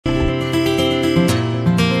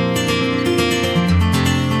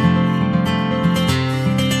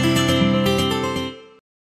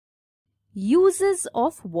Uses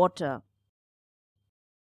of water.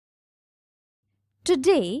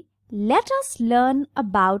 Today, let us learn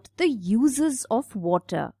about the uses of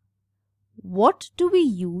water. What do we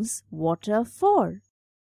use water for?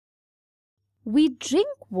 We drink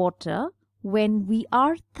water when we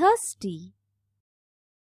are thirsty.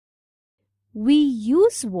 We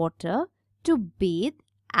use water to bathe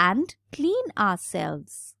and clean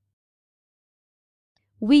ourselves.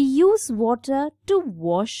 We use water to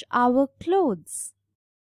wash our clothes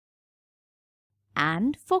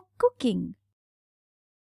and for cooking.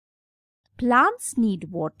 Plants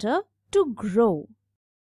need water to grow.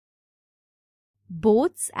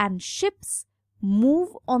 Boats and ships move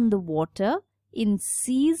on the water in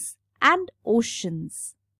seas and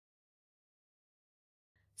oceans.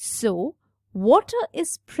 So, water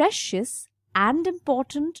is precious and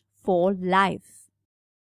important for life.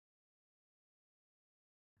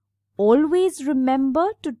 Always remember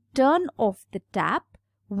to turn off the tap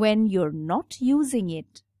when you're not using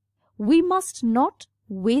it. We must not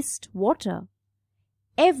waste water.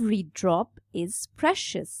 Every drop is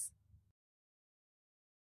precious.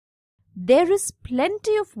 There is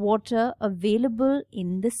plenty of water available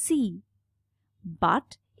in the sea,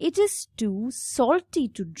 but it is too salty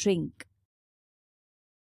to drink.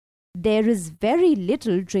 There is very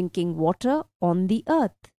little drinking water on the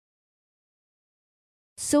earth.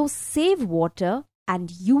 So save water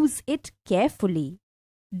and use it carefully.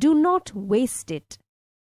 Do not waste it.